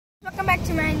back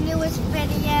to my newest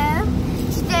video.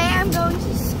 Today I'm going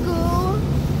to school.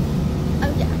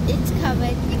 Oh yeah, it's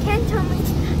covered. You can't tell me.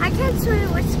 I can't show you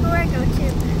what school I go to.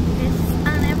 It's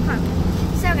uncovered.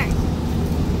 So guys,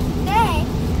 today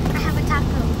I have a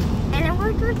taco, and I'm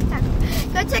going to go to taco.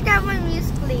 Go check out my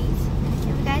Musical.ly if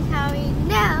you guys already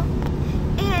know.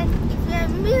 And if you're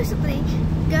Musical.ly,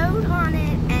 go on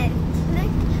it and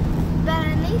click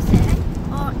Berenice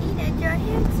or Edith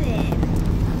Johansson.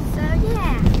 So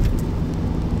yeah.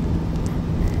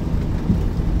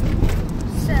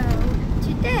 So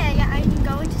today I'm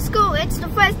going to school. It's the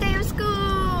first day of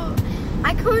school.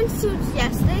 I couldn't shoot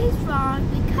yesterday's vlog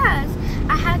because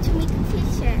I had to meet the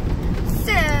teacher.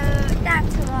 So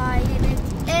that's why it is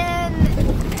in.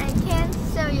 I can't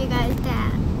show you guys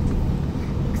that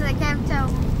because I can't tell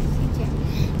the teacher.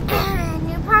 And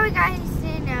you probably guys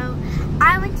didn't know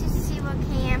I went to SeaWorld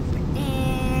camp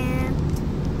and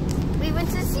we went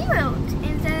to SeaWorld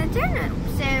in San Antonio.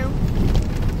 So,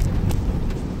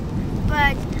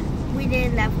 but we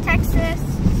didn't love Texas,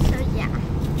 so yeah.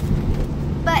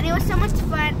 But it was so much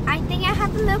fun. I think I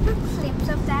have a little bit of clips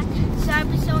of that, so I'll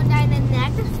be showing that in the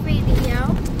next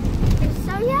video.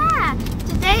 So yeah,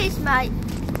 today is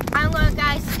I'm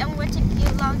going to take you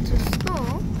along to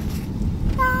school.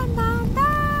 Dun, dun,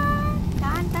 dun,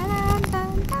 dun, dun, dun,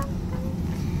 dun, dun.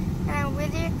 And I'm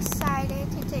really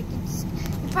excited to take it.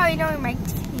 You probably know my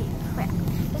teeth clip.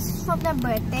 This is from the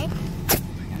birthday.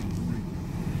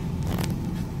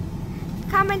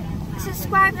 Comment,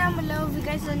 subscribe down below if you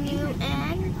guys are new,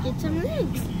 and get some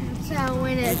links. So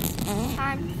when it's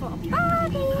time for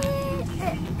party,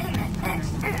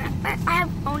 I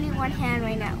have only one hand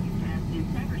right now.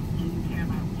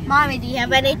 Mommy, do you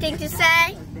have anything to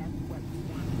say?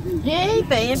 Yay,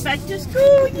 Bae's back to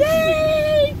school,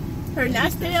 yay! Her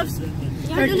last day of school.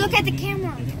 You have to look at the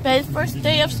camera. Bae's first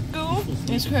day of school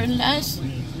is her last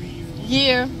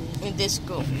year in this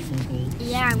school.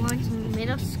 Yeah, I'm going to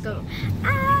middle school.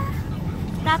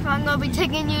 That's why I'm going to be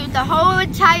taking you the whole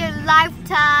entire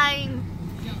lifetime.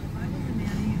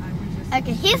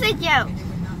 Okay, here's a joke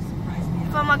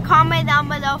from a comment down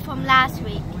below from last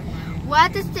week.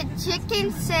 What does the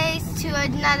chicken say to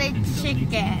another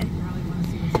chicken?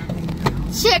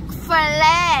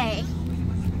 Chick-fil-A.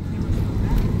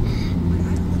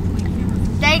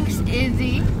 Thanks,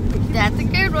 Izzy. That's a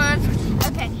good one.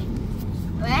 Okay.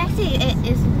 Well, actually, it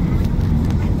is.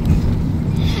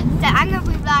 So I'm going to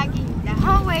be vlogging the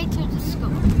whole way to the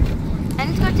school. And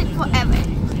it's going to take forever.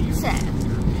 So,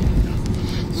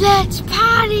 let's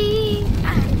party!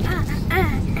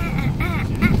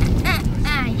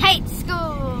 I hate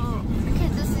school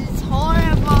because this is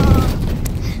horrible.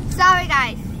 Sorry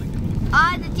guys.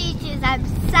 All the teachers, I'm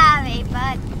sorry,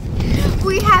 but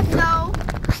we have no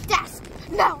desk.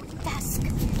 No desk.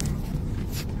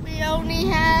 We only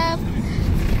have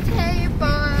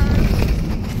tables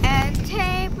and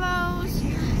tables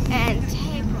and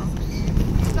tables.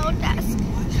 No desk.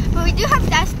 But we do have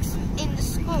desks in the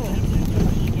school.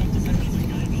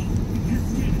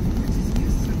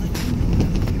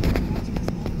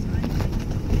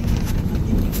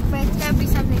 But it's gonna be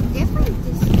something different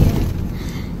this year.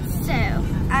 So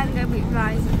I'm gonna be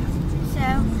vlogging. So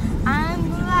I'm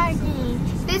vlogging.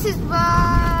 This is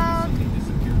vlog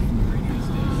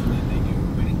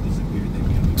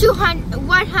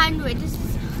 100. This is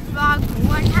vlog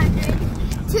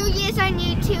 100. 2 years on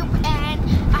YouTube and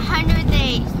 100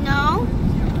 days. No?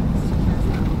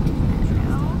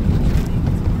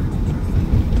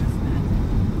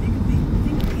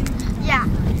 Yeah.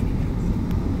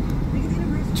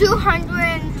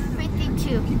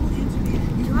 252.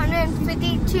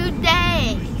 252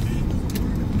 days.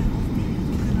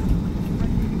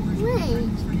 Wait.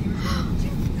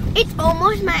 It's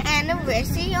almost my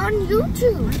anniversary on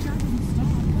YouTube.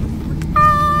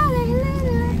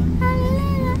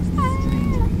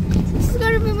 This is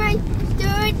going to be my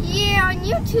 3rd year on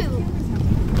YouTube.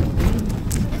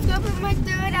 It's going to be my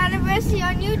 3rd anniversary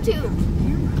on YouTube.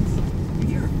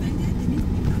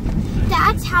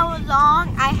 That's how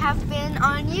long I have been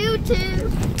on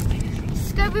YouTube.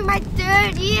 It's going to be my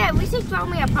 3rd year. We should throw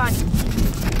me a party.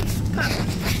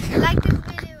 Like this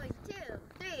video in 2,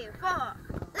 3, 4.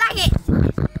 Like it! So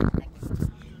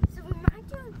we might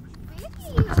do a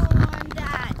video on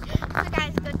that. So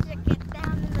guys, go check it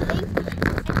down in the link.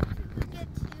 And if we get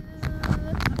to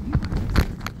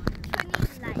 20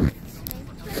 likes,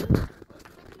 maybe 20,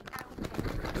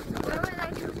 where would I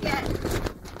get?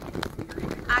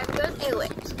 I'm gonna do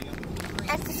it.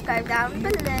 And subscribe down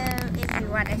below if you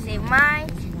want to see my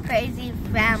crazy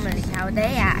family, how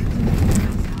they act.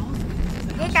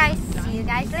 Okay guys, see you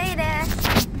guys later.